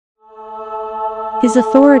His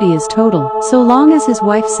authority is total, so long as his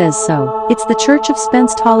wife says so. It's the Church of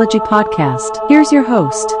Spence-tology podcast. Here's your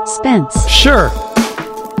host, Spence. Sure.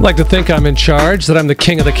 I like to think I'm in charge, that I'm the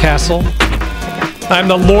king of the castle. I'm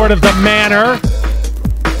the lord of the manor.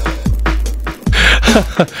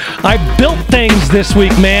 I built things this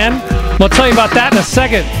week, man. I'll tell you about that in a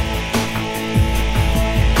second.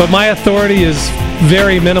 But my authority is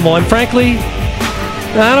very minimal, and frankly,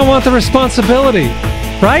 I don't want the responsibility,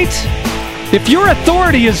 right? If your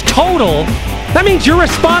authority is total, that means you're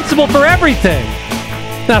responsible for everything.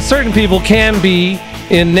 Now, certain people can be,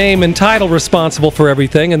 in name and title, responsible for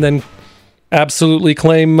everything, and then absolutely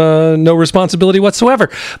claim no responsibility whatsoever.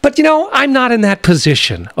 But, I'm not in that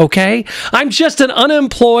position, okay? I'm just an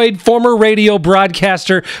unemployed former radio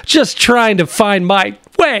broadcaster just trying to find my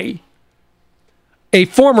way. A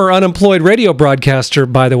former unemployed radio broadcaster,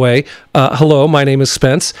 by the way. Hello, my name is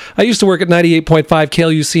Spence. I used to work at 98.5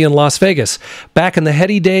 KLUC in Las Vegas, back in the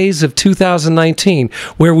heady days of 2019,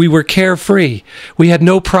 where we were carefree. We had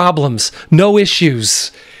no problems, no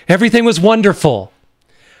issues. Everything was wonderful.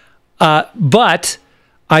 But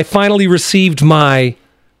I finally received my...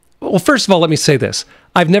 Well, first of all, let me say this.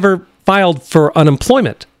 I've never filed for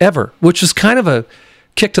unemployment, ever, which is kind of a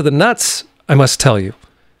kick to the nuts, I must tell you.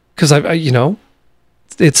 Because,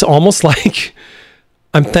 it's almost like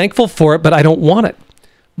I'm thankful for it, but I don't want it.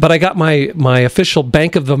 But I got my official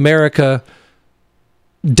Bank of America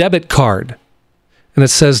debit card, and it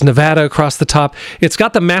says Nevada across the top. It's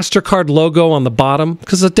got the MasterCard logo on the bottom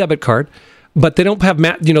because it's a debit card, but they don't have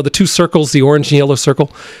the two circles, the orange and yellow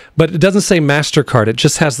circle. But it doesn't say MasterCard. It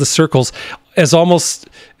just has the circles, almost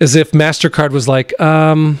as if MasterCard was like,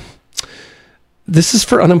 this is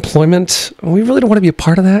for unemployment. We really don't want to be a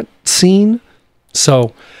part of that scene.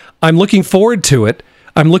 So I'm looking forward to it.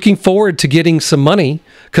 I'm looking forward to getting some money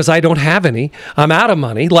because I don't have any. I'm out of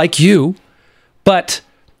money, like you. But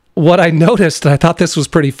what I noticed, and I thought this was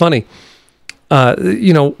pretty funny,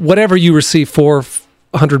 whatever you receive,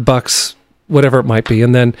 $400, whatever it might be,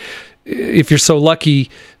 and then if you're so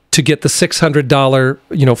lucky to get the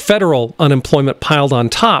 $600, federal unemployment piled on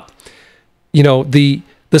top,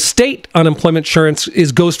 the state unemployment insurance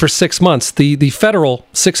goes for 6 months. The federal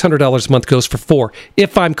 $600 a month goes for 4,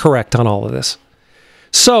 if I'm correct on all of this.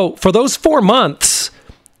 So for those 4 months,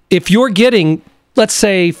 if you're getting, let's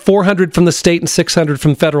say, $400 from the state and $600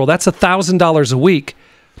 from federal, that's $1,000 a week.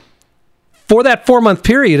 For that 4-month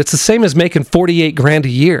period, it's the same as making $48,000 a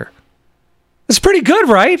year. It's pretty good,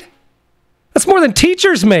 right? That's more than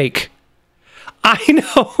teachers make.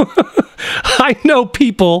 I know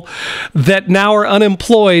people that now are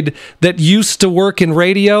unemployed that used to work in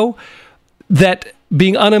radio, that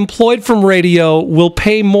being unemployed from radio will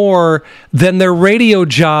pay more than their radio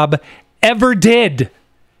job ever did.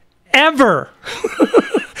 Ever.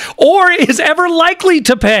 Or is ever likely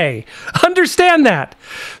to pay. Understand that.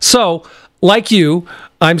 So, like you,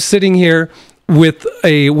 I'm sitting here with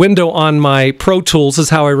a window on my Pro Tools, is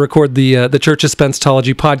how I record the Church of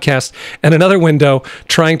Spence-tology podcast, and another window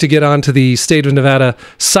trying to get onto the State of Nevada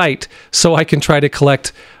site so I can try to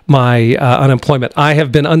collect my unemployment. I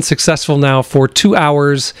have been unsuccessful now for 2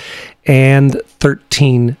 hours and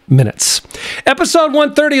 13 minutes. Episode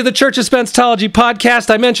 130 of the Church of Spence-tology podcast.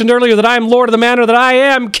 I mentioned earlier that I am Lord of the Manor, that I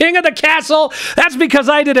am King of the Castle. That's because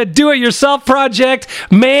I did a do-it-yourself project.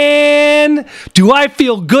 Man, do I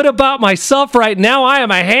feel good about myself right now. I am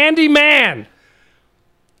a handy man.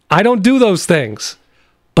 I don't do those things.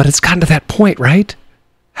 But it's gotten to that point, right?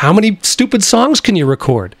 How many stupid songs can you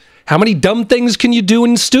record? How many dumb things can you do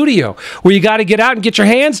in studio where you got to get out and get your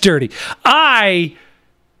hands dirty? I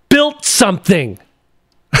built something.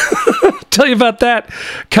 Tell you about that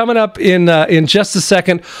coming up in just a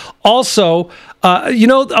second. Also, a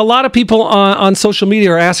lot of people on social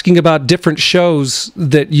media are asking about different shows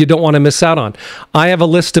that you don't want to miss out on. I have a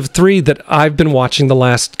list of 3 that I've been watching the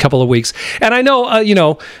last couple of weeks, and I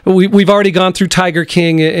know, we've already gone through Tiger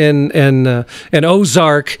King and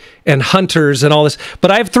Ozark and Hunters and all this,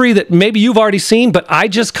 but I have 3 that maybe you've already seen, but I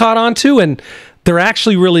just caught on to, and they're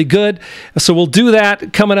actually really good. So we'll do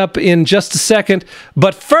that coming up in just a second.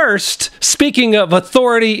 But first, speaking of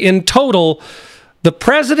authority in total, the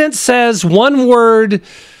president says one word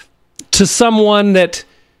to someone that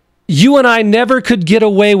you and I never could get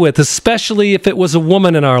away with, especially if it was a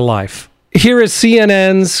woman in our life. Here is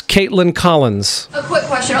CNN's Caitlin Collins. A quick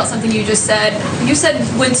question about something you just said. You said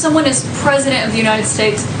when someone is president of the United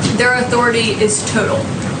States, their authority is total.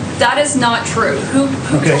 That is not true.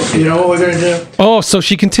 Okay, you know what we're going to do? Oh, so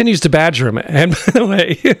she continues to badger him. And by the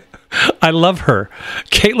way, I love her.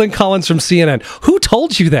 Caitlin Collins from CNN. Who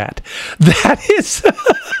told you that? That is...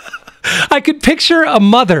 I could picture a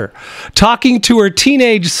mother talking to her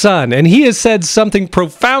teenage son, and he has said something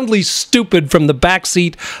profoundly stupid from the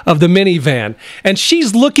backseat of the minivan, and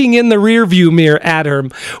she's looking in the rearview mirror at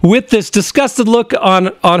him with this disgusted look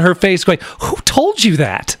on her face going, "Who told you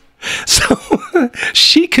that?" So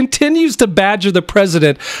she continues to badger the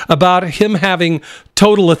president about him having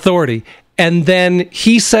total authority. And then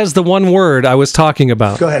he says the one word I was talking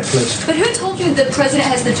about. Go ahead, please. But who told you the president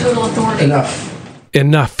has the total authority?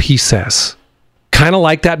 Enough, he says. Kind of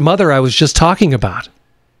like that mother I was just talking about.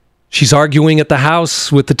 She's arguing at the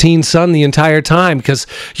house with the teen son the entire time because,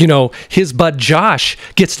 his bud Josh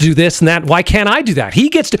gets to do this and that. Why can't I do that? He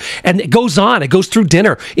gets to, and it goes on. It goes through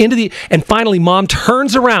dinner, and finally mom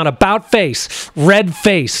turns around, about face,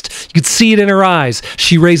 red-faced. You could see it in her eyes.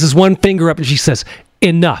 She raises one finger up and she says,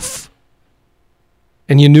 "Enough."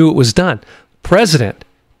 And you knew it was done. President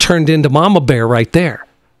turned into Mama Bear right there.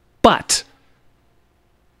 But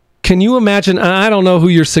can you imagine, I don't know who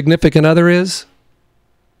your significant other is,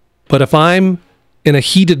 but if I'm in a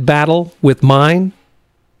heated battle with mine,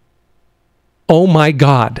 oh my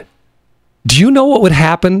God, do you know what would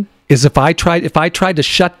happen is if I tried to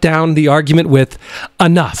shut down the argument with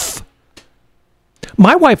 "enough"?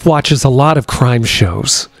 My wife watches a lot of crime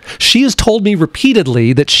shows. She has told me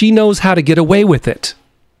repeatedly that she knows how to get away with it.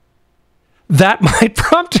 That might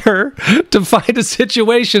prompt her to find a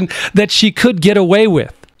situation that she could get away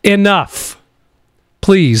with. Enough.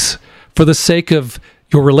 Please, for the sake of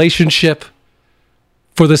your relationship,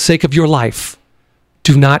 for the sake of your life,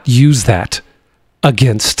 do not use that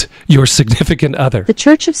against your significant other. The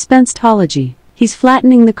Church of Spenceology. He's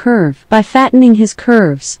flattening the curve by fattening his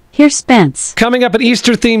curves. Here's Spence. Coming up, an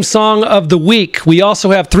Easter theme song of the week. We also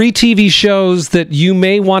have 3 TV shows that you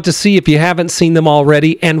may want to see if you haven't seen them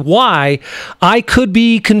already, and why I could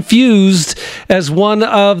be confused as one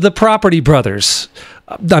of the Property Brothers.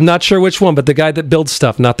 I'm not sure which one, but the guy that builds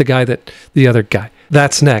stuff, not the other guy.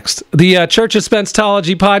 That's next. The Church of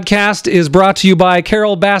Spenceology podcast is brought to you by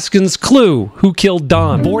Carole Baskin's Clue, Who Killed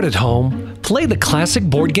Don? Bored at home? Play the classic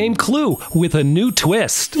board game Clue with a new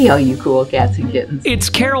twist. Hey, all you cool cats and kittens. It's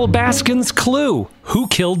Carole Baskin's Clue, Who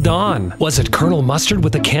Killed Don? Was it Colonel Mustard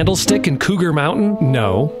with a candlestick in Cougar Mountain?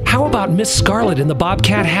 No. How about Miss Scarlet in the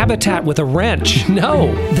Bobcat habitat with a wrench?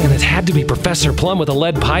 No. Then it had to be Professor Plum with a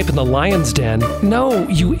lead pipe in the lion's den. No,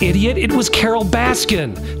 you idiot. It was Carole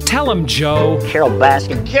Baskin. Tell him, Joe. Carole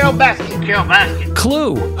Baskin. Carole Baskin. Carole Baskin.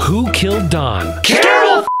 Clue, Who Killed Don?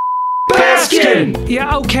 Carole Baskin!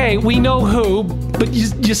 Yeah, okay, we know who, but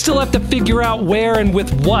you still have to figure out where and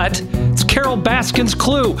with what. It's Carole Baskin's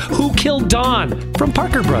Clue, Who Killed Don? From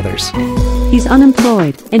Parker Brothers. He's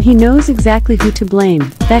unemployed, and he knows exactly who to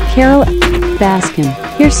blame. That Carole Baskin.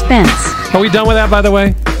 Here's Spence. Are we done with that, by the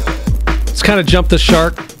way? Let's kind of jump the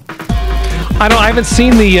shark. I haven't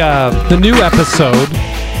seen the new episode,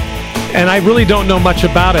 and I really don't know much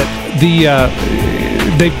about it.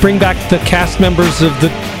 They bring back the cast members of the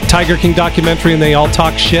Tiger King documentary and they all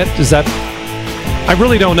talk shit. Is that? I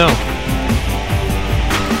really don't know.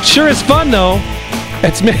 Sure is fun though.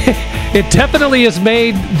 It definitely has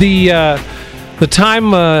made the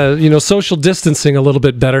time social distancing a little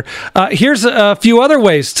bit better. Here's a few other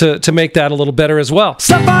ways to make that a little better as well.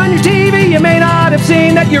 Stuff on your TV you may not have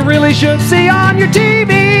seen that you really should see on your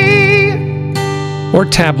TV or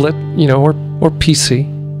tablet, or PC,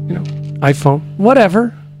 iPhone,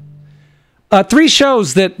 whatever. 3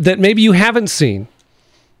 shows that maybe you haven't seen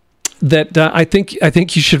that I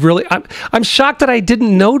think you should really. I'm shocked that I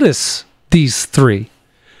didn't notice these 3.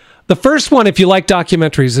 The first one, if you like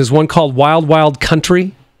documentaries, is one called Wild Wild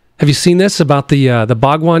Country. Have you seen this about the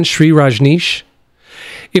Bhagwan Sri Rajneesh?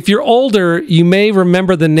 If you're older, you may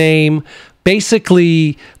remember the name.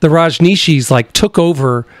 Basically, the Rajneeshis took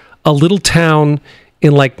over a little town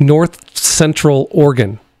in north central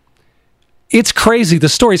Oregon. It's crazy. The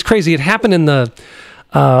story's crazy. It happened in the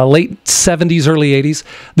late 70s, early 80s.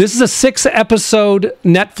 This is a 6-episode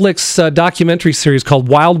Netflix documentary series called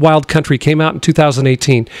Wild Wild Country. Came out in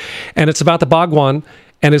 2018. And it's about the Bhagwan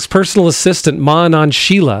and his personal assistant, Maanand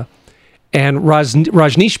Sheila, and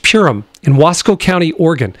Rajneesh Puram in Wasco County,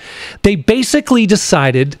 Oregon. They basically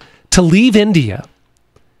decided to leave India.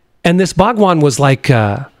 And this Bhagwan was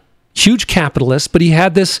huge capitalist, but he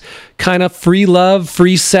had this kind of free love,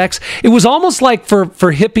 free sex. It was almost like for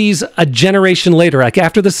hippies a generation later,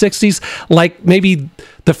 after the 60s, maybe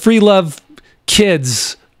the free love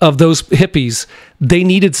kids of those hippies, they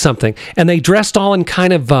needed something. And they dressed all in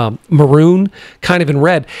kind of maroon, kind of in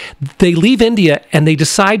red. They leave India and they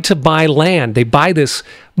decide to buy land. They buy this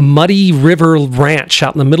muddy river ranch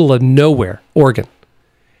out in the middle of nowhere, Oregon.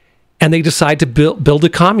 And they decide to build a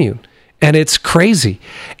commune. and it's crazy.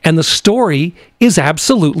 And the story is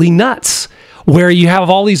absolutely nuts, where you have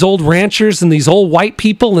all these old ranchers and these old white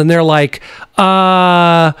people, and they're like,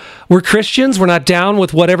 we're Christians, we're not down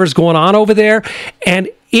with whatever's going on over there. And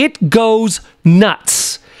it goes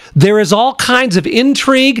nuts. There is all kinds of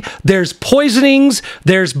intrigue. There's poisonings.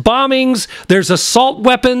 There's bombings. There's assault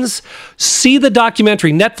weapons. See the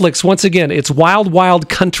documentary. Netflix, once again, it's Wild Wild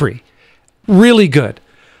Country. Really good.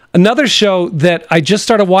 Another show that I just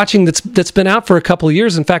started watching that's been out for a couple of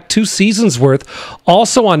years, in fact, 2 seasons worth,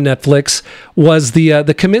 also on Netflix, was the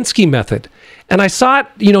Kaminsky Method. And I saw it,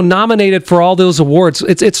 nominated for all those awards.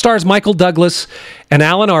 It stars Michael Douglas and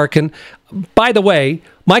Alan Arkin. By the way,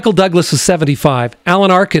 Michael Douglas is 75.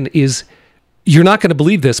 Alan Arkin is, you're not going to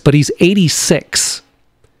believe this, but he's 86.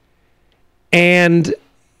 And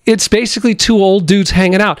it's basically 2 old dudes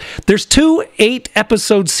hanging out. There's 2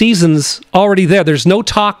 8-episode seasons already there. There's no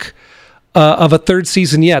talk of a 3rd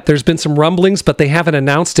season yet. There's been some rumblings, but they haven't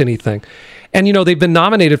announced anything. And, they've been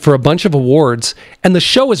nominated for a bunch of awards, and the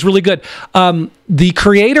show is really good. The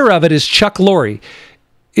creator of it is Chuck Lorre.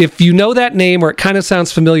 If you know that name, or it kind of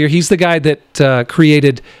sounds familiar, he's the guy that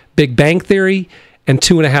created Big Bang Theory and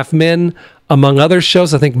 2.5 Men, among other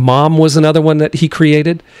shows. I think Mom was another one that he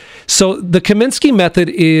created. So the Kaminsky Method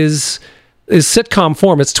is sitcom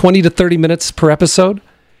form. It's 20 to 30 minutes per episode,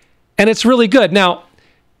 and it's really good. Now,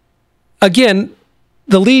 again,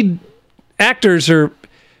 the lead actors are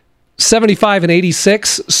 75 and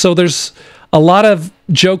 86, so there's a lot of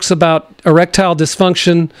jokes about erectile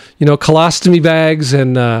dysfunction, colostomy bags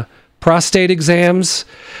and prostate exams.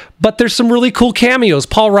 But there's some really cool cameos.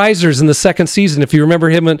 Paul Reiser's in the 2nd season, if you remember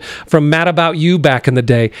him from Mad About You back in the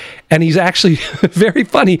day. And he's actually very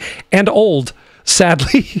funny and old,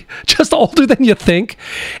 sadly. Just older than you think.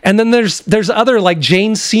 And then there's other, like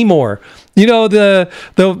Jane Seymour,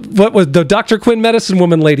 the Dr. Quinn medicine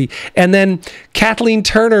woman lady, and then Kathleen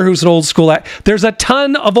Turner, who's an old school act. There's a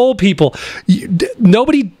ton of old people.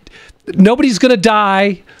 Nobody's gonna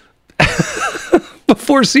die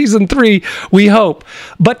before season 3, we hope.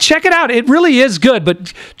 But check it out. It really is good.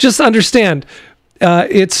 But just understand,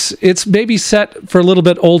 it's maybe set for a little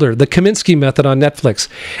bit older. The Kaminsky Method on Netflix.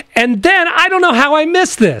 And then I don't know how I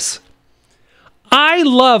missed this. I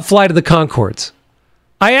love Flight of the Conchords.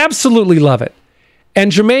 I absolutely love it.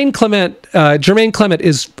 And Jermaine Clement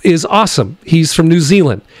is awesome. He's from New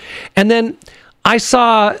Zealand. And then I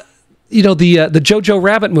saw, the Jojo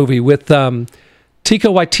Rabbit movie with Taika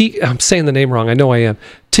Waititi. I'm saying the name wrong. I know I am.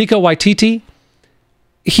 Taika Waititi.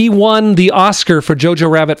 He won the Oscar for Jojo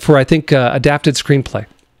Rabbit for, I think, adapted screenplay.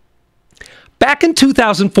 Back in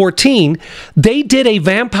 2014, they did a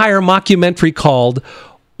vampire mockumentary called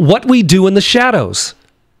What We Do in the Shadows.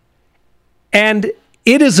 And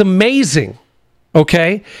it is amazing,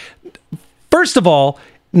 okay? First of all,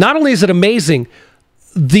 not only is it amazing,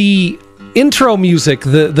 the intro music,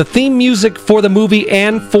 the theme music for the movie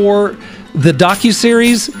and for the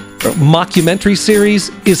docuseries, or mockumentary series,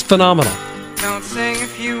 is phenomenal. Don't sing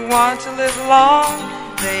if you want to live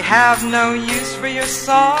long. They have no use for your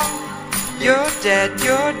song. You're dead,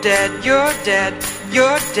 you're dead, you're dead,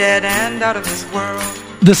 you're dead and out of this world.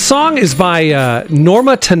 The song is by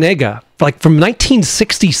Norma Tanega, like from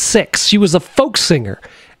 1966. She was a folk singer.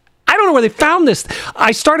 I don't know where they found this.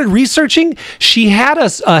 I started researching. She had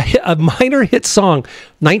a minor hit song,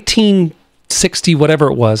 1960,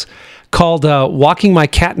 whatever it was, called Walking My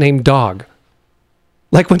Cat Named Dog.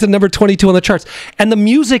 Like went to number 22 on the charts. And the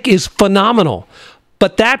music is phenomenal.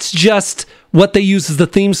 But that's just what they use as the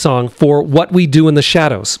theme song for What We Do in the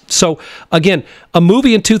Shadows. So, again, a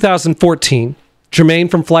movie in 2014...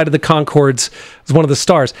 Jermaine from Flight of the Conchords is one of the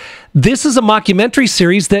stars. This is a mockumentary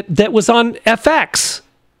series that was on FX.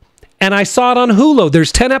 And I saw it on Hulu.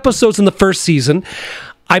 There's 10 episodes in the 1st season.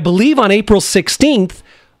 I believe on April 16th,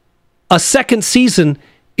 a 2nd season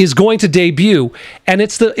is going to debut. And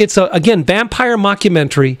it's again, vampire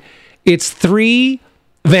mockumentary. It's 3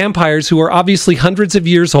 vampires who are obviously hundreds of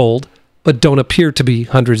years old, but don't appear to be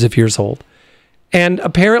hundreds of years old. And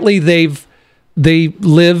apparently they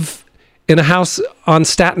live in a house on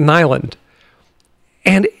Staten Island.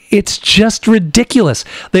 And it's just ridiculous.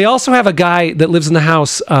 They also have a guy that lives in the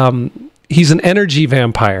house. He's an energy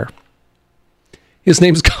vampire. His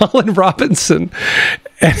name's Colin Robinson.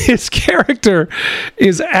 And his character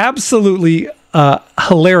is absolutely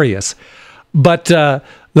hilarious. But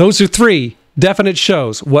those are 3 definite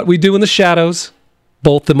shows. What We Do in the Shadows,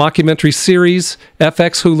 both the mockumentary series,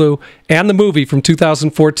 FX Hulu, and the movie from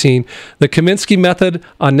 2014, The Kaminsky Method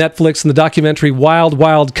on Netflix, and the documentary Wild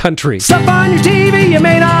Wild Country. Stuff on your TV you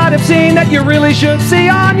may not have seen that you really should see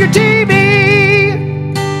on your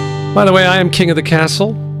TV. By the way, I am King of the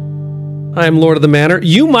Castle. I am Lord of the Manor.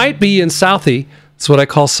 You might be in Southie. That's what I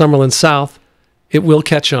call Summerlin South. It will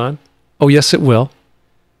catch on. Oh, yes, it will.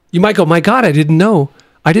 You might go, my God, I didn't know.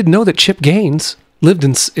 I didn't know that Chip Gaines lived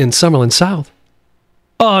in Summerlin South.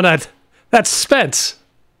 Oh, that's Spence.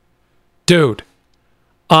 Dude,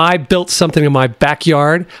 I built something in my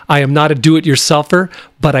backyard. I am not a do-it-yourselfer,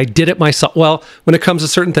 but I did it myself. Well, when it comes to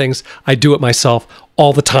certain things, I do it myself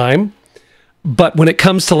all the time. But when it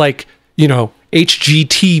comes to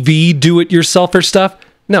HGTV do-it-yourselfer stuff,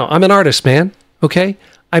 no, I'm an artist, man, okay?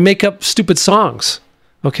 I make up stupid songs,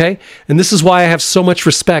 okay? And this is why I have so much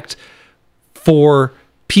respect for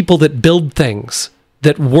people that build things,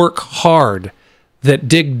 that work hard, that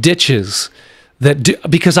dig ditches,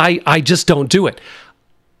 because I just don't do it.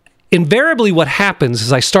 Invariably what happens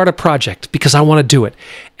is I start a project because I want to do it,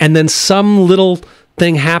 and then some little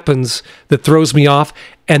thing happens that throws me off,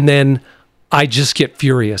 and then I just get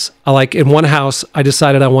furious. In one house, I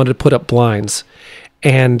decided I wanted to put up blinds,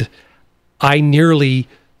 and I nearly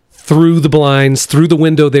threw the blinds through the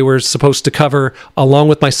window they were supposed to cover, along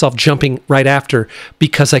with myself jumping right after,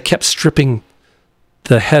 because I kept stripping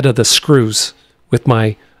the head of the screws with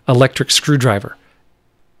my electric screwdriver.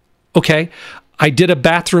 Okay, I did a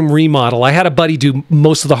bathroom remodel. I had a buddy do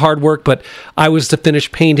most of the hard work, but I was to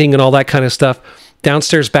finish painting and all that kind of stuff.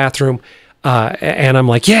 Downstairs bathroom, and I'm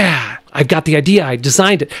like, yeah, I've got the idea. I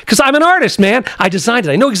designed it. Because I'm an artist, man. I designed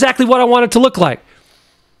it. I know exactly what I want it to look like.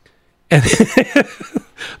 And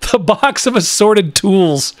the box of assorted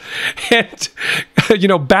tools and,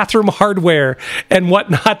 bathroom hardware and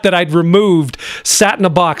whatnot that I'd removed sat in a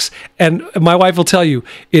box. And my wife will tell you,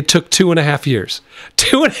 it took 2.5 years.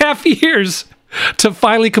 2.5 years to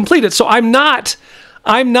finally complete it. So I'm not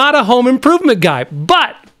a home improvement guy.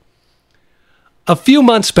 But a few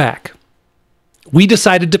months back, we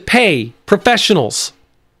decided to pay professionals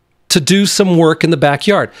to do some work in the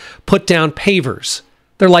backyard, put down pavers.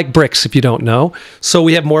 They're like bricks, if you don't know. So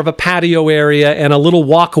we have more of a patio area and a little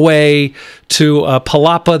walkway to a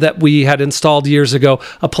palapa that we had installed years ago.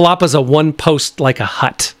 A palapa is a one-post, like a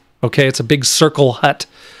hut. Okay, it's a big circle hut,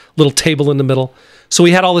 little table in the middle. So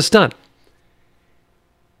we had all this done.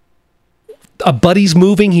 A buddy's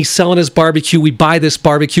moving. He's selling his barbecue. We buy this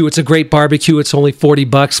barbecue. It's a great barbecue. It's only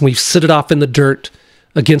 $40, and we sit it off in the dirt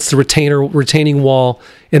against the retaining wall,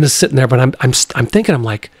 and it's sitting there. But I'm thinking, I'm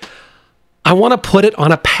like, I want to put it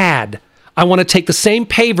on a pad. I want to take the same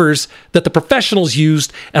pavers that the professionals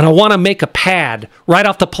used, and I want to make a pad right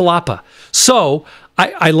off the palapa. So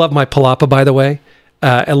I love my palapa, by the way.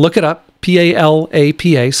 And look it up,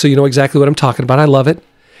 Palapa, so you know exactly what I'm talking about. I love it.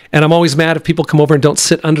 And I'm always mad if people come over and don't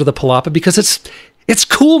sit under the palapa because it's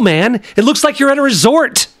cool, man. It looks like you're at a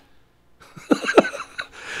resort.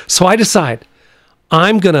 So I decide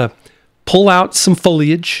I'm going to pull out some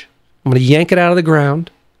foliage. I'm going to yank it out of the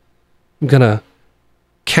ground. I'm going to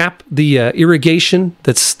cap the irrigation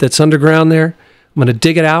that's underground there. I'm going to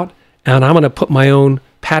dig it out, and I'm going to put my own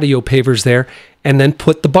patio pavers there and then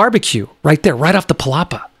put the barbecue right there, right off the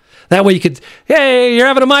palapa. That way you could, hey, you're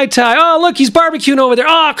having a Mai Tai. Oh, look, he's barbecuing over there.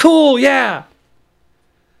 Oh, cool, yeah.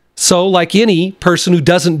 So like any person who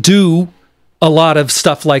doesn't do a lot of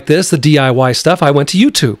stuff like this, the DIY stuff, I went to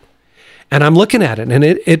YouTube. And I'm looking at it, and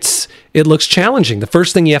it looks challenging. The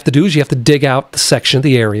first thing you have to do is you have to dig out the section,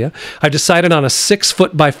 the area. I've decided on a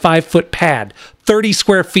 6-foot by 5-foot pad, 30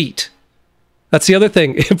 square feet. That's the other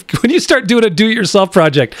thing. When you start doing a do-it-yourself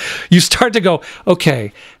project, you start to go,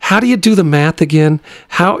 okay, how do you do the math again?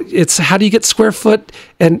 How do you get square foot?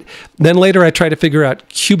 And then later I try to figure out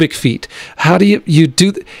cubic feet. How do you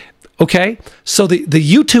do? Okay, so the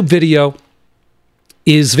YouTube video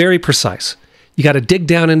is very precise. You got to dig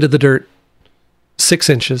down into the dirt 6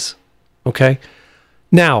 inches. Okay,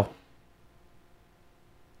 now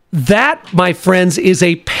that, my friends, is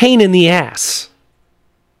a pain in the ass.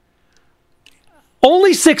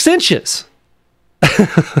 Only 6 inches.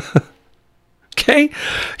 Okay?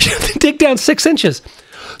 You have to dig down 6 inches.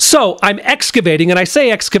 So I'm excavating, and I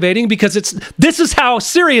say excavating because this is how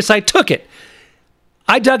serious I took it.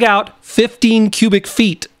 I dug out 15 cubic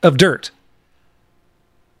feet of dirt.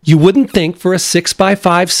 You wouldn't think for a 6 by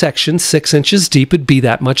 5 section, 6 inches deep, it'd be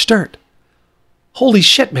that much dirt. Holy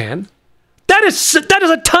shit, man. That is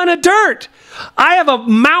a ton of dirt. I have a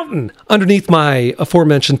mountain underneath my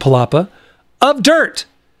aforementioned palapa of dirt,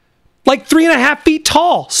 like 3.5 feet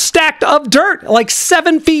tall, stacked of dirt, like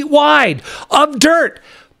 7 feet wide of dirt.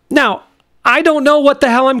 Now, I don't know what the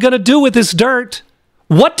hell I'm going to do with this dirt.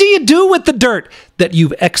 What do you do with the dirt that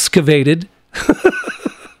you've excavated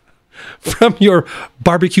from your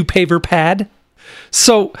barbecue paver pad?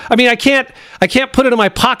 So, I mean, I can't put it in my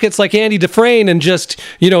pockets like Andy Dufresne and just,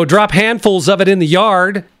 drop handfuls of it in the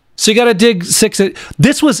yard. So you got to dig 6.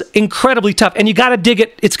 This was incredibly tough. And you got to dig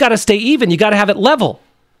it. It's got to stay even. You got to have it level.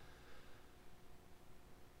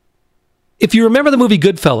 If you remember the movie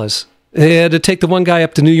Goodfellas, they had to take the one guy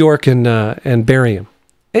up to New York and bury him.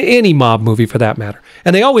 Any mob movie for that matter.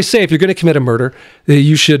 And they always say if you're going to commit a murder,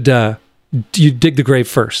 you should you dig the grave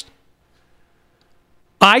first.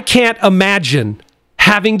 I can't imagine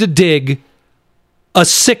having to dig a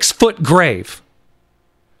 6-foot grave.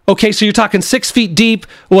 Okay, so you're talking 6 feet deep,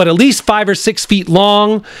 at least 5 or 6 feet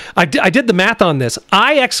long. I did the math on this.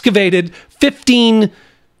 I excavated 15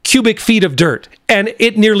 cubic feet of dirt, and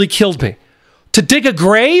it nearly killed me. To dig a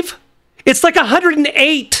grave, it's like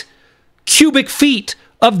 108 cubic feet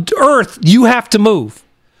of earth you have to move.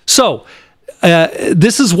 So,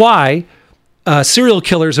 this is why serial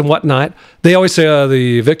killers and whatnot, they always say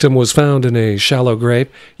the victim was found in a shallow grave.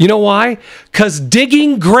 You know why? Because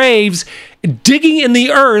digging graves, digging in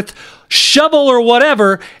the earth, shovel or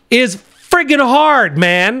whatever, is friggin' hard,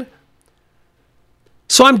 man.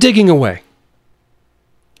 So I'm digging away.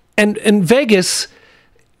 And Vegas,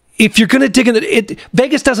 if you're going to dig in it,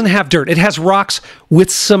 Vegas doesn't have dirt. It has rocks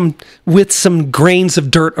with some grains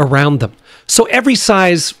of dirt around them. So every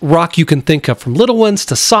size rock you can think of, from little ones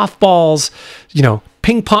to softballs,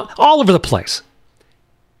 ping pong, all over the place.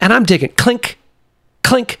 And I'm digging, clink,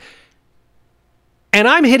 clink, and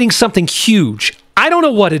I'm hitting something huge. I don't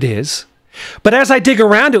know what it is, but as I dig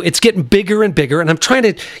around it, it's getting bigger and bigger, and I'm trying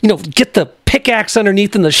to, get the pickaxe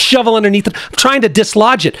underneath and the shovel underneath it. I'm trying to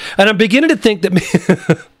dislodge it, and I'm beginning to think that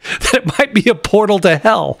that it might be a portal to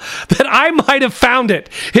hell, that I might have found it.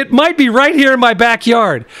 It might be right here in my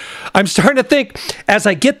backyard. I'm starting to think, as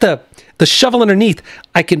I get the shovel underneath,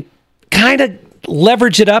 I can kind of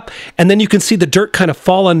leverage it up, and then you can see the dirt kind of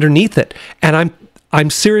fall underneath it, and I'm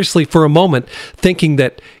seriously, for a moment, thinking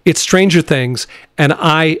that it's Stranger Things, and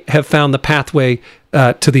I have found the pathway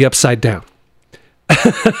to the upside down.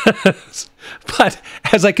 But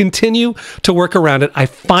as I continue to work around it, I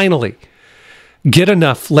finally get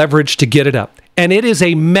enough leverage to get it up. And it is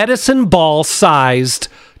a medicine ball-sized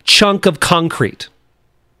chunk of concrete.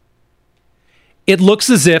 It looks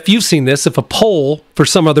as if, you've seen this, if a pole, for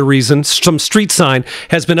some other reason, some street sign,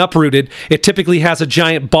 has been uprooted, it typically has a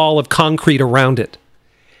giant ball of concrete around it.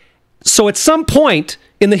 So at some point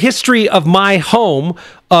in the history of my home,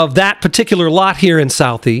 of that particular lot here in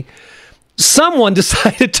Southie, someone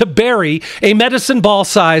decided to bury a medicine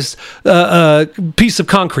ball-sized piece of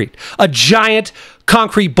concrete, a giant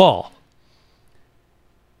concrete ball.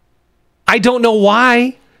 I don't know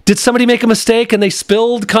why. Did somebody make a mistake and they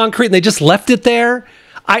spilled concrete and they just left it there?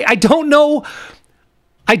 I don't know.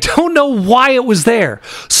 I don't know why it was there.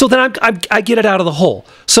 So then I get it out of the hole.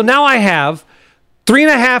 So now I have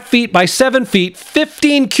 3.5 feet by 7 feet,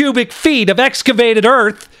 15 cubic feet of excavated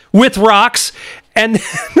earth with rocks, and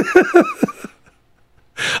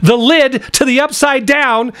the lid to the upside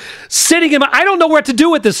down sitting in my... I don't know what to do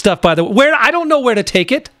with this stuff, by the way. I don't know where to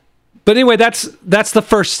take it. But anyway, that's the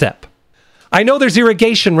first step. I know there's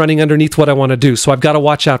irrigation running underneath what I want to do, so I've got to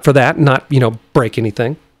watch out for that and not, break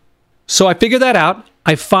anything. So I figure that out.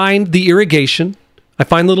 I find the irrigation. I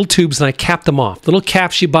find little tubes and I cap them off. Little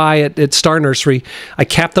caps you buy at Star Nursery. I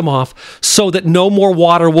cap them off so that no more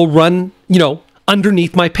water will run,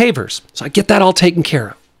 underneath my pavers. So I get that all taken care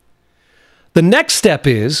of. The next step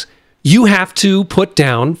is you have to put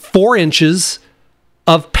down 4 inches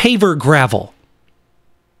of paver gravel.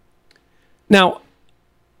 Now,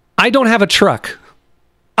 I don't have a truck.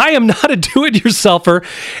 I am not a do-it-yourselfer,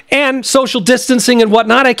 and social distancing and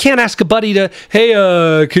whatnot. I can't ask a buddy to,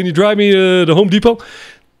 hey, can you drive me to Home Depot?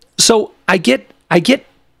 So I get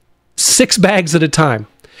 6 bags at a time.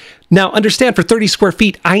 Now, understand, for 30 square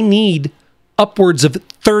feet, I need upwards of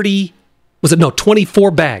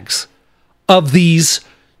 24 bags of these.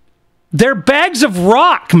 They're bags of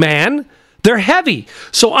rock, man. They're heavy.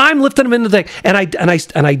 So I'm lifting them into the thing, and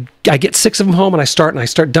I get 6 of them home, and I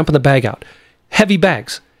start dumping the bag out. Heavy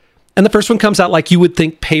bags. And the first one comes out like you would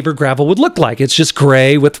think paver gravel would look like. It's just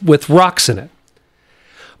gray with rocks in it.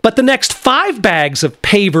 But the next 5 bags of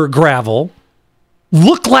paver gravel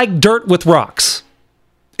look like dirt with rocks.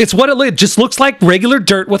 It's what it just looks like, regular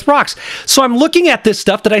dirt with rocks. So I'm looking at this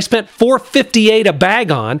stuff that I spent $4.58 a bag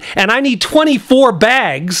on, and I need 24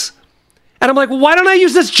 bags. And I'm like, well, why don't I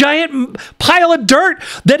use this giant pile of dirt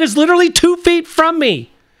that is literally 2 feet from me?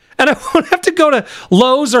 And I won't have to go to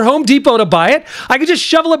Lowe's or Home Depot to buy it. I can just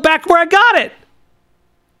shovel it back where I got it.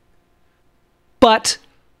 But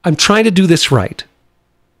I'm trying to do this right.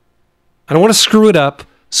 I don't want to screw it up,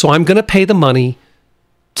 so I'm going to pay the money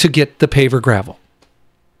to get the paver gravel.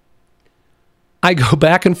 I go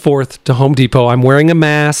back and forth to Home Depot. I'm wearing a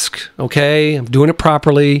mask, okay? I'm doing it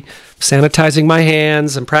properly, sanitizing my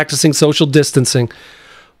hands, I'm practicing social distancing.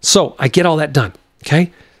 So I get all that done,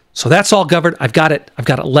 okay? So that's all covered. I've got it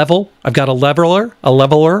level. I've got a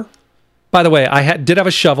leveler. By the way, I did have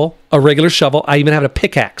a shovel, a regular shovel. I even have a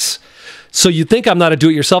pickaxe. So you'd think I'm not a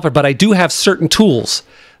do-it-yourselfer, but I do have certain tools.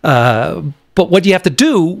 But what you have to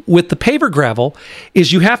do with the paver gravel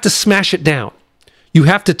is you have to smash it down. You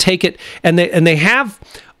have to take it, and they have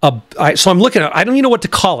so I'm looking at it. I don't even know what to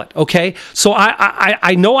call it, okay? So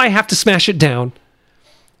I know I have to smash it down.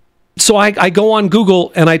 So I go on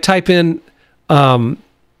Google and I type in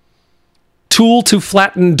tool to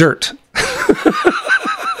flatten dirt.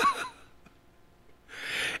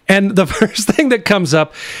 And the first thing that comes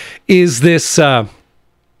up is this.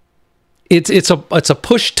 It's a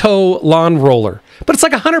push toe lawn roller, but it's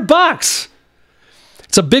like $100.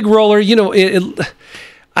 It's a big roller. You know,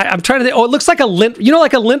 I'm trying to think. Oh, it looks like a lint. You know,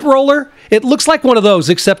 like a lint roller. It looks like one of those,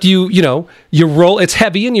 except you roll. It's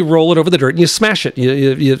heavy and you roll it over the dirt and you smash it.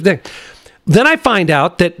 Then I find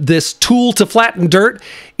out that this tool to flatten dirt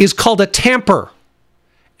is called a tamper,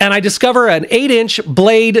 and I discover an 8-inch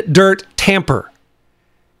blade dirt tamper.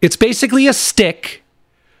 It's basically a stick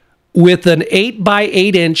with an 8 by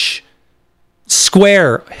 8 inch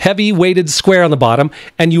square, heavy weighted square on the bottom,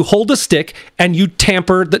 and you hold a stick and you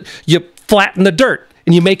you flatten the dirt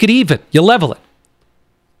and you make it even, you level it.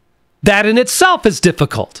 That in itself is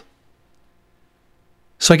difficult.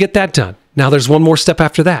 So I get that done. Now there's one more step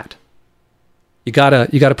after that. You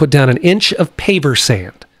gotta put down 1 inch of paver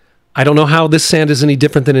sand. I don't know how this sand is any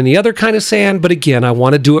different than any other kind of sand, but again, I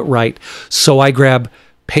want to do it right. So I grab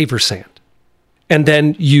paver sand. And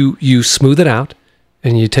then you smooth it out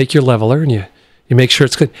and you take your leveler and you make sure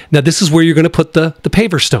it's good. Now this is where you're going to put the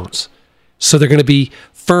paver stones. So they're going to be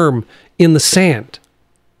firm in the sand.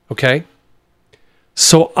 Okay?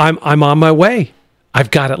 So I'm on my way.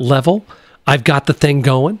 I've got it level. I've got the thing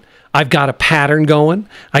going. I've got a pattern going.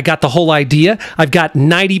 I got the whole idea. I've got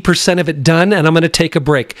 90% of it done, and I'm going to take a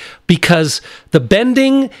break because the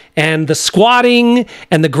bending and the squatting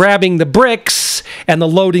and the grabbing the bricks and the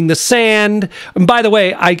loading the sand. And by the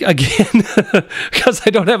way, because I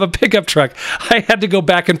don't have a pickup truck, I had to go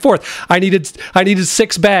back and forth. I needed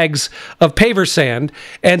 6 bags of paver sand,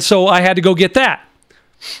 and so I had to go get that.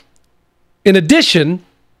 In addition,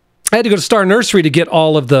 I had to go to Star Nursery to get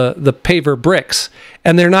all of the paver bricks,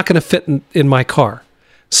 and they're not going to fit in my car.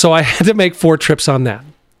 So I had to make 4 trips on that.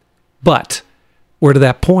 But we're to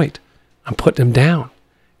that point. I'm putting them down.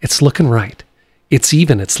 It's looking right. It's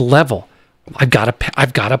even. It's level. I've got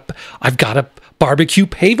a barbecue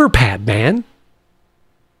paver pad, man.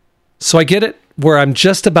 So I get it where I'm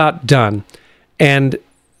just about done, and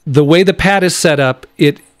the way the pad is set up,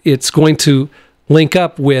 it's going to link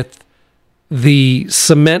up with the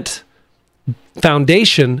cement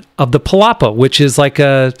foundation of the palapa, which is like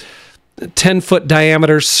a 10-foot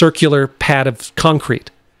diameter circular pad of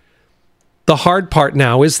concrete. The hard part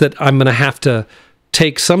now is that I'm going to have to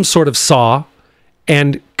take some sort of saw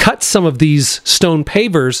and cut some of these stone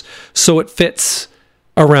pavers so it fits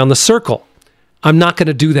around the circle. I'm not going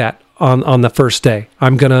to do that on the first day.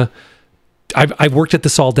 I've worked at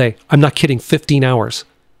this all day. I'm not kidding, 15 hours.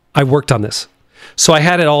 I worked on this. So I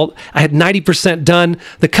had 90% done.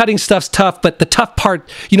 The cutting stuff's tough, but the tough part,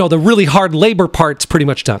 the really hard labor part's pretty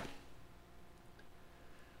much done.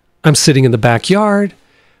 I'm sitting in the backyard.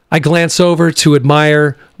 I glance over to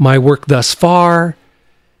admire my work thus far,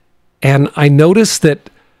 and I notice that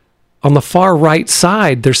on the far right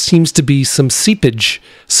side, there seems to be some seepage,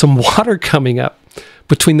 some water coming up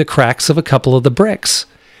between the cracks of a couple of the bricks.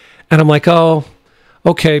 And I'm like, oh,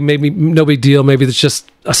 okay, maybe no big deal. Maybe it's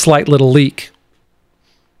just a slight little leak.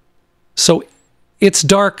 So it's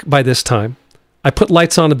dark by this time. I put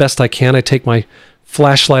lights on the best I can. I take my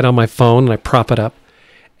flashlight on my phone and I prop it up,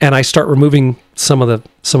 and I start removing some of the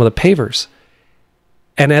pavers.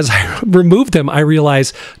 And as I remove them, I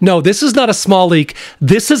realize, no, this is not a small leak.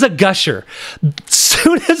 This is a gusher. As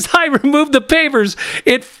soon as I remove the pavers,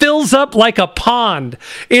 it fills up like a pond.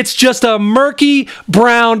 It's just a murky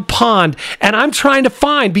brown pond. And I'm trying to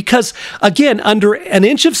find, because again, under 1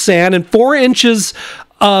 inch of sand and 4 inches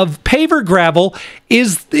of paver gravel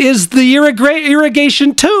is the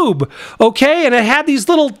irrigation tube, okay? And it had these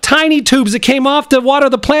little tiny tubes that came off to water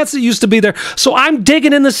the plants that used to be there. So I'm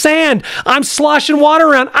digging in the sand. I'm sloshing water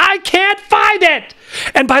around. I can't find it.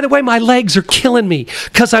 And by the way, my legs are killing me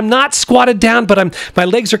because I'm not squatted down, but my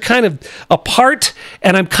legs are kind of apart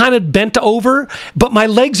and I'm kind of bent over, but my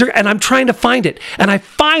legs are, and I'm trying to find it. And I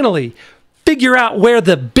finally figure out where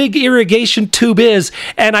the big irrigation tube is,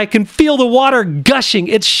 and I can feel the water gushing.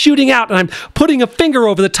 It's shooting out, and I'm putting a finger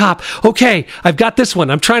over the top. Okay, I've got this one.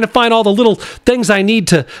 I'm trying to find all the little things I need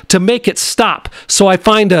to make it stop. So I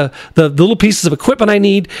find the little pieces of equipment I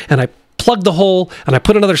need, and I plug the hole, and I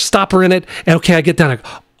put another stopper in it, and okay, I get down. I go,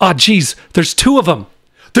 oh, geez, there's 2 of them.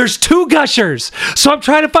 There's 2 gushers. So I'm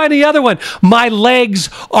trying to find the other one. My legs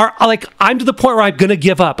are like, I'm to the point where I'm going to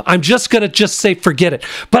give up. I'm just going to say, forget it.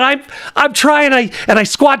 But I'm trying, and I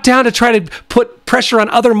squat down to try to put pressure on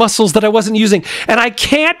other muscles that I wasn't using. And I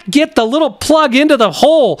can't get the little plug into the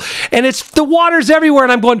hole. And the water's everywhere.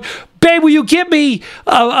 And I'm going, babe, will you give me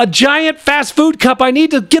a giant fast food cup? I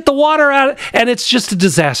need to get the water out. And it's just a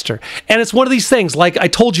disaster. And it's one of these things, like I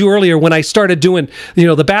told you earlier when I started doing,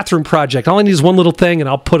 the bathroom project. All I need is one little thing and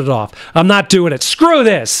I'll put it off. I'm not doing it. Screw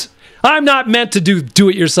this. I'm not meant to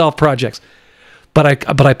do-it-yourself projects. But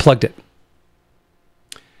I plugged it.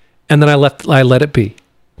 And then I let it be.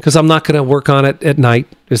 Because I'm not going to work on it at night.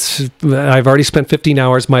 I've already spent 15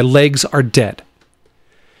 hours. My legs are dead.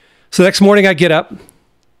 So the next morning I get up.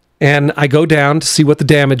 And I go down to see what the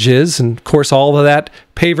damage is. And, of course, all of that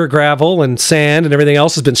paver gravel and sand and everything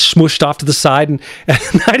else has been smooshed off to the side. And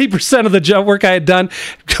 90% of the job work I had done,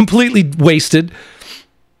 completely wasted.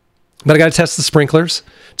 But I got to test the sprinklers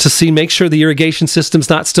to make sure the irrigation system's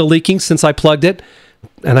not still leaking since I plugged it.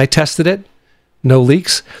 And I tested it. No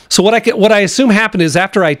leaks. So what I assume happened is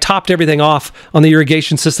after I topped everything off on the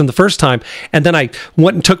irrigation system the first time, and then I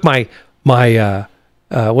went and took my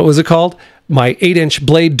what was it called? My 8-inch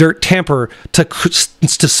blade dirt tamper to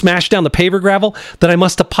smash down the paver gravel, that I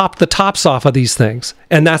must have popped the tops off of these things.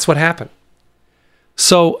 And that's what happened.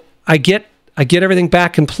 So I get everything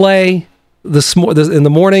back in play in the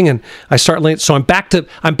morning, and I start laying. So I'm back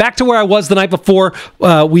to where I was the night before.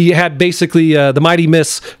 We had basically the mighty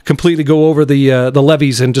miss completely go over the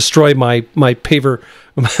levees and destroy my paver,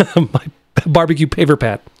 my barbecue paver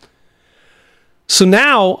pad. So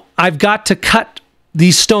now I've got to cut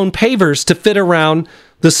these stone pavers to fit around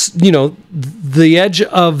this, the edge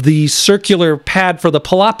of the circular pad for the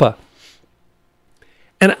palapa.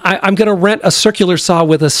 And I'm going to rent a circular saw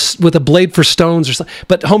with a blade for stones or something.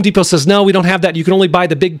 But Home Depot says, no, we don't have that. You can only buy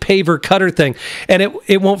the big paver cutter thing. And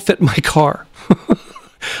it won't fit my car.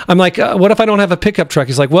 I'm like, what if I don't have a pickup truck?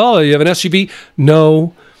 He's like, well, you have an SUV?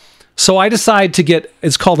 No. So I decide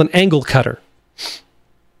it's called an angle cutter.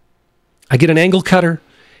 I get an angle cutter.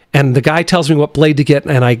 And the guy tells me what blade to get,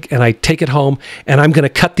 and I take it home, and I'm going to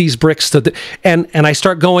cut these bricks and I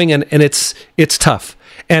start going, and it's tough.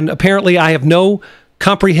 And apparently I have no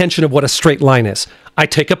comprehension of what a straight line is. I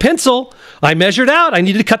take a pencil, I measured out, I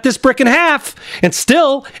needed to cut this brick in half, and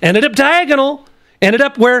still ended up diagonal, ended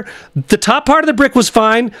up where the top part of the brick was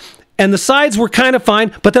fine, and the sides were kind of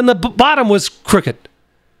fine, but then the bottom was crooked.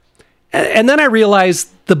 And then I realized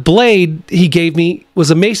the blade he gave me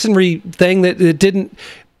was a masonry thing that it didn't.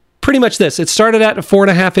 Pretty much this. It started at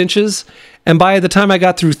 4.5 inches, and by the time I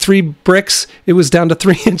got through 3 bricks, it was down to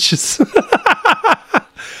 3 inches.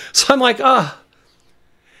 So I'm like,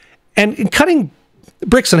 And cutting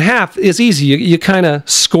bricks in half is easy. You kind of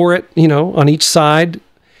score it, on each side,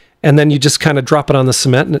 and then you just kind of drop it on the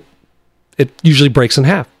cement, and it usually breaks in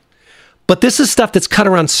half. But this is stuff that's cut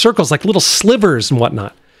around circles, like little slivers and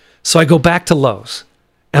whatnot. So I go back to Lowe's,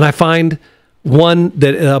 and I find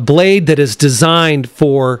a blade that is designed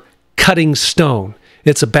for cutting stone.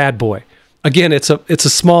 It's a bad boy. Again, it's a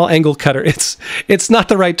small angle cutter. It's not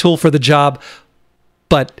the right tool for the job,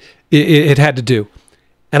 but it had to do.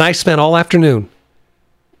 And I spent all afternoon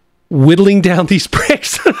whittling down these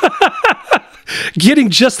bricks, getting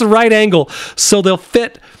just the right angle so they'll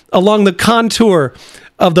fit along the contour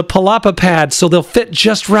of the palapa pad, so they'll fit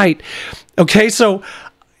just right. Okay, so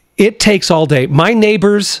it takes all day. My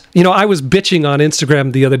neighbors, I was bitching on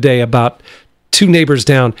Instagram the other day about 2 neighbors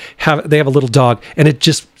down. They have a little dog, and it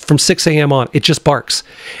just, from 6 a.m. on, it just barks.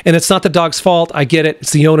 And it's not the dog's fault. I get it.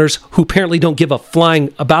 It's the owners who apparently don't give a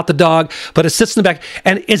flying about the dog, but it sits in the back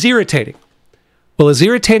and is irritating. Well, as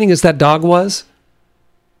irritating as that dog was,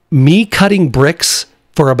 me cutting bricks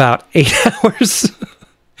for about 8 hours.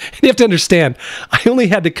 You have to understand, I only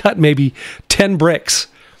had to cut maybe 10 bricks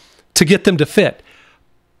to get them to fit.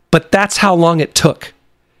 But that's how long it took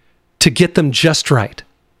to get them just right.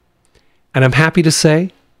 And I'm happy to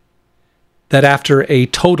say that after a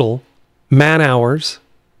total man hours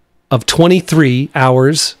of 23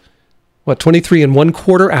 hours, 23 and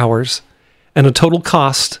 1/4 hours, and a total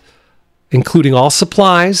cost, including all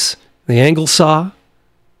supplies, the angle saw,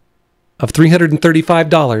 of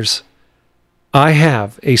 $335, I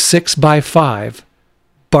have a 6x5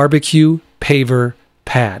 barbecue paver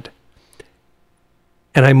pad.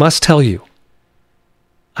 And I must tell you,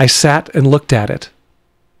 I sat and looked at it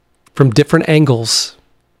from different angles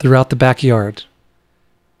throughout the backyard.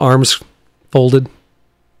 Arms folded,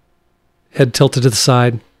 head tilted to the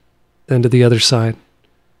side, then to the other side,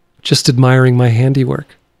 just admiring my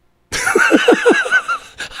handiwork.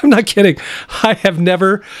 I'm not kidding. I have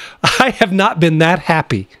not been that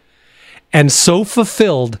happy and so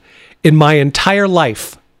fulfilled in my entire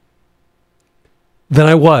life than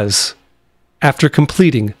I was after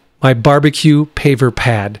completing my barbecue paver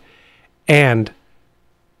pad and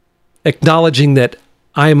acknowledging that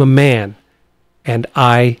I am a man and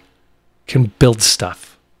I can build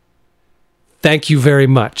stuff. Thank you very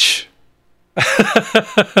much.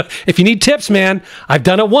 If you need tips, man, I've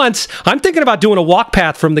done it once. I'm thinking about doing a walk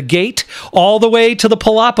path from the gate all the way to the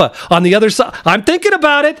palapa on the other side. I'm thinking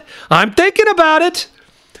about it.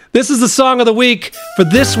 This is the song of the week for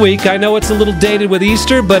this week. I know it's a little dated with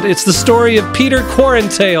Easter, but it's the story of Peter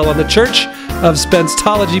Quarantale on the Church of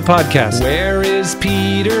Spenstology podcast. Where is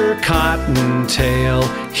Peter Cottontail?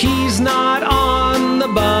 He's not on the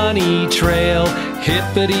bunny trail.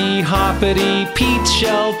 Hippity hoppity, Pete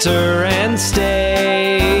shelter and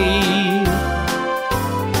stay.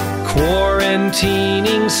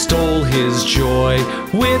 Quarantining stole his joy.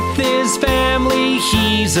 With his family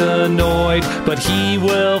he's annoyed, but he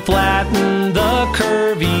will flatten the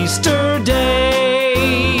curve Easter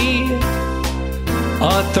day.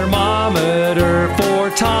 A thermometer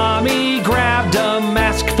for Tommy, grabbed a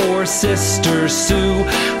mask for Sister Sue,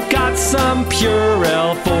 got some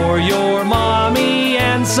Purell for your mommy,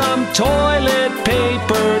 and some toilet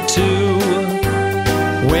paper too.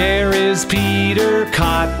 Where is Peter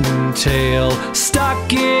Cottontail?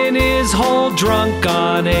 Stuck in his hole, drunk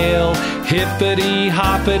on ale. Hippity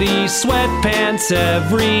hoppity, sweatpants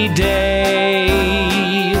every day.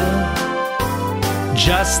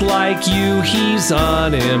 Just like you, he's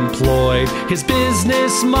unemployed. His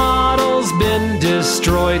business model's been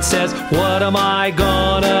destroyed. Says, what am I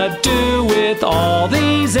gonna do with all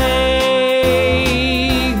these eggs?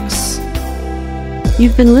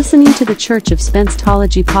 You've been listening to the Church of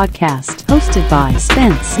Spenstology podcast, hosted by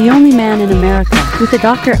Spence, the only man in America with a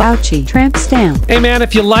Dr. Ouchie tramp stamp. Hey man,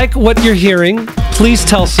 if you like what you're hearing, please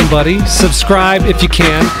tell somebody. Subscribe if you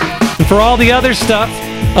can. And for all the other stuff,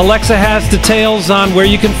 Alexa has details on where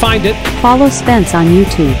you can find it. Follow Spence on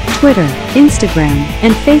YouTube, Twitter, Instagram,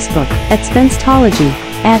 and Facebook at Spenstology,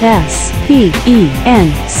 at SPENCETOLOGY,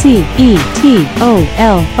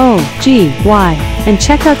 and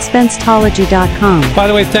check out Spenstology.com. By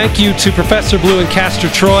the way, thank you to Professor Blue and Castor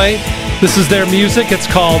Troy. This is their music. It's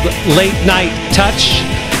called Late Night Touch.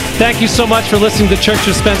 Thank you so much for listening to Church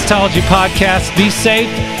of Spenstology podcast. Be safe,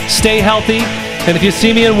 stay healthy, and if you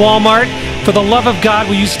see me in Walmart, for the love of God,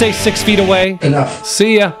 will you stay 6 feet away? Enough.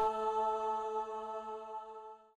 See ya.